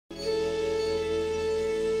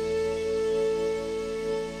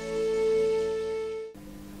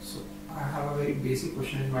basic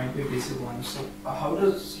question, it might be a basic one. So, how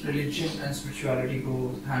does religion and spirituality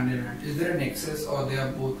go hand in hand? Is there a nexus, or they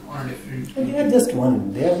are both on a different? They are just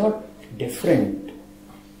one. They are not different.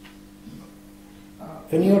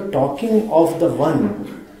 When you are talking of the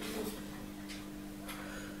one,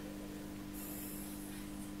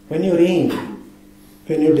 when your aim,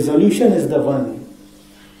 when your dissolution is the one,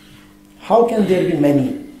 how can there be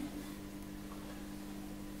many?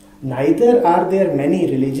 Neither are there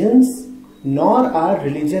many religions, nor are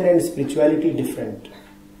religion and spirituality different.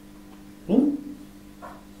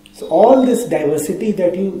 So all this diversity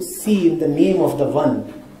that you see in the name of the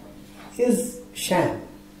one is sham.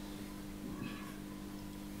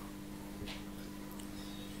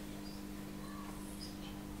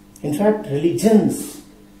 In fact, religions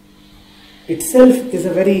itself is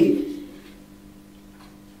a very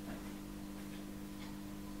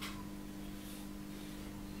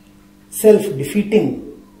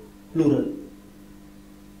self-defeating plural.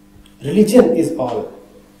 Religion is all.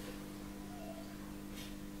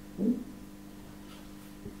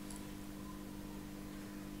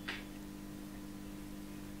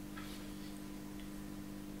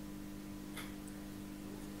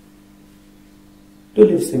 To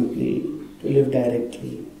live simply, to live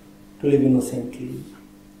directly, to live innocently,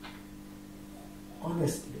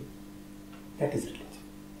 honestly, that is religion.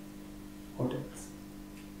 What else?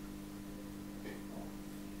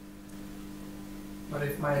 But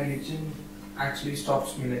if my religion actually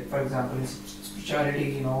stops me, like for example, in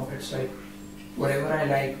spirituality, it's like whatever I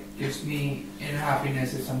like gives me inner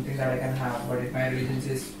happiness is something that I can have. But if my religion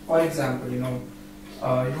says, for example, you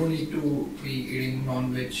don't need to be eating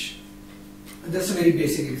non-veg. That's a very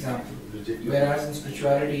basic example. Whereas in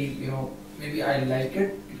spirituality, maybe I like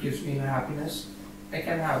it, it gives me inner happiness, I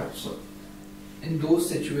can have it. So in those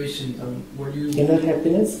situations, would you... Inner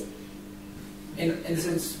happiness? In the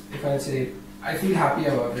sense, if I say, I feel happy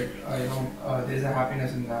about it, there's a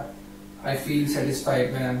happiness in that. I feel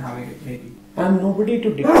satisfied when I'm having it, maybe. I'm nobody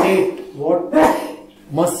to dictate what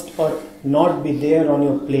must or not be there on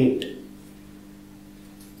your plate.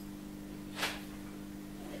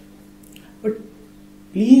 But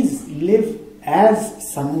please live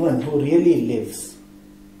as someone who really lives.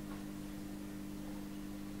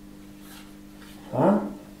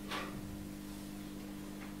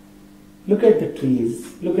 Look at the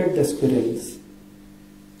trees, look at the squirrels,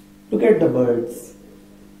 look at the birds.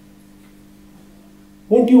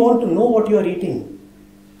 Won't you want to know what you are eating?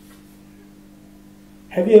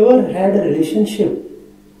 Have you ever had a relationship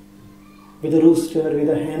with a rooster, with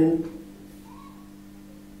a hen,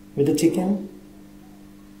 with a chicken?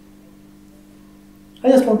 I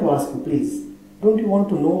just want to ask you, please, don't you want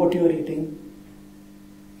to know what you are eating?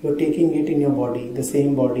 You are taking it in your body, the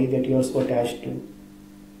same body that you are so attached to.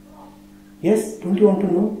 Yes, don't you want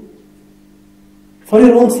to know? For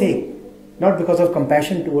your own sake, not because of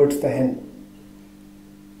compassion towards the hen.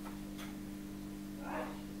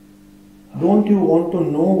 Don't you want to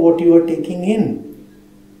know what you are taking in?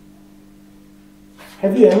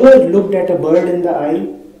 Have you ever looked at a bird in the eye?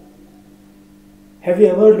 Have you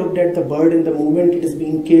ever looked at the bird in the moment it is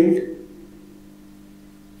being killed?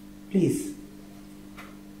 Please.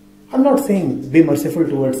 I'm not saying be merciful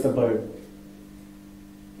towards the bird.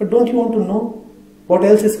 But don't you want to know what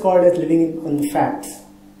else is called as living on the facts?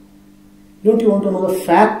 Don't you want to know the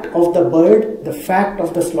fact of the bird, the fact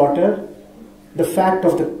of the slaughter, the fact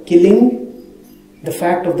of the killing, the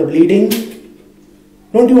fact of the bleeding?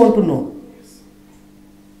 Don't you want to know?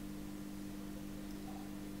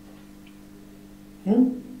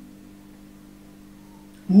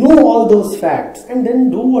 Know all those facts and then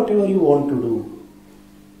do whatever you want to do.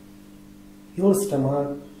 Your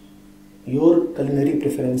stomach, your culinary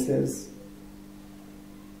preferences,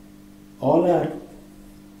 all are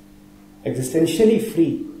existentially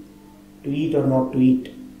free to eat or not to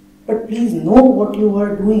eat. But please know what you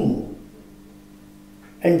are doing.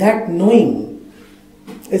 And that knowing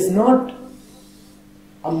is not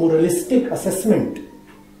a moralistic assessment.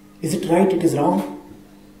 Is it right? It is wrong?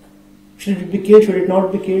 Should it be killed? Should it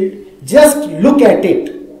not be killed? Just look at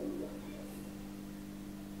it.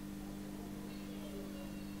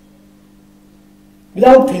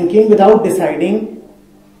 Without thinking, without deciding,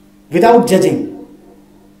 without judging,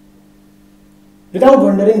 without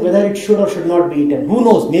wondering whether it should or should not be eaten. Who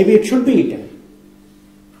knows? Maybe it should be eaten.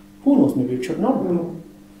 Who knows? Maybe it should not be.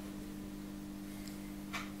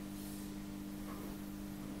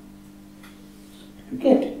 You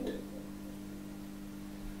get it.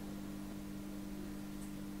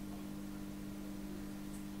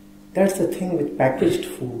 That's the thing with packaged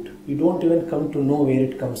food. You don't even come to know where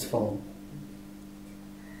it comes from.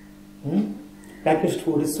 Packaged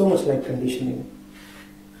food is so much like conditioning.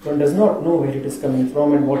 One does not know where it is coming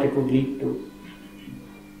from and what it would lead to.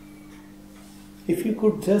 If you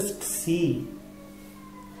could just see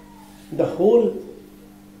the whole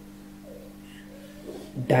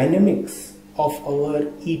dynamics of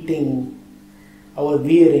our eating, our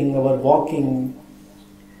wearing, our walking,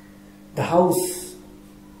 the house,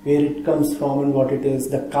 where it comes from and what it is,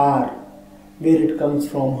 the car, where it comes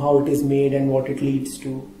from, how it is made and what it leads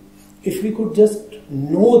to. If we could just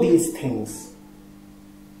know these things,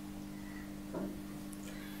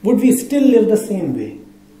 would we still live the same way?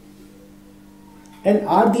 And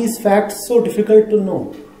are these facts so difficult to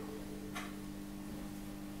know?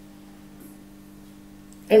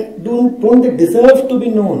 And don't they deserve to be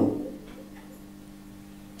known?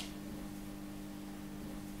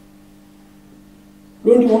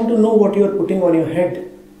 Don't you want to know what you are putting on your head?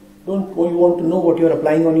 Don't you want to know what you are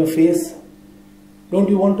applying on your face? Don't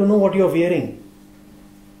you want to know what you are wearing?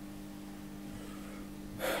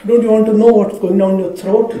 Don't you want to know what's going down your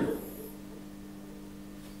throat?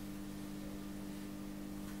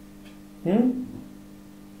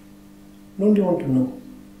 Don't you want to know?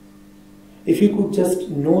 If you could just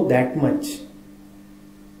know that much,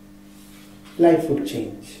 life would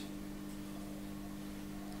change.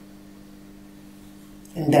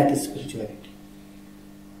 And that is spirituality.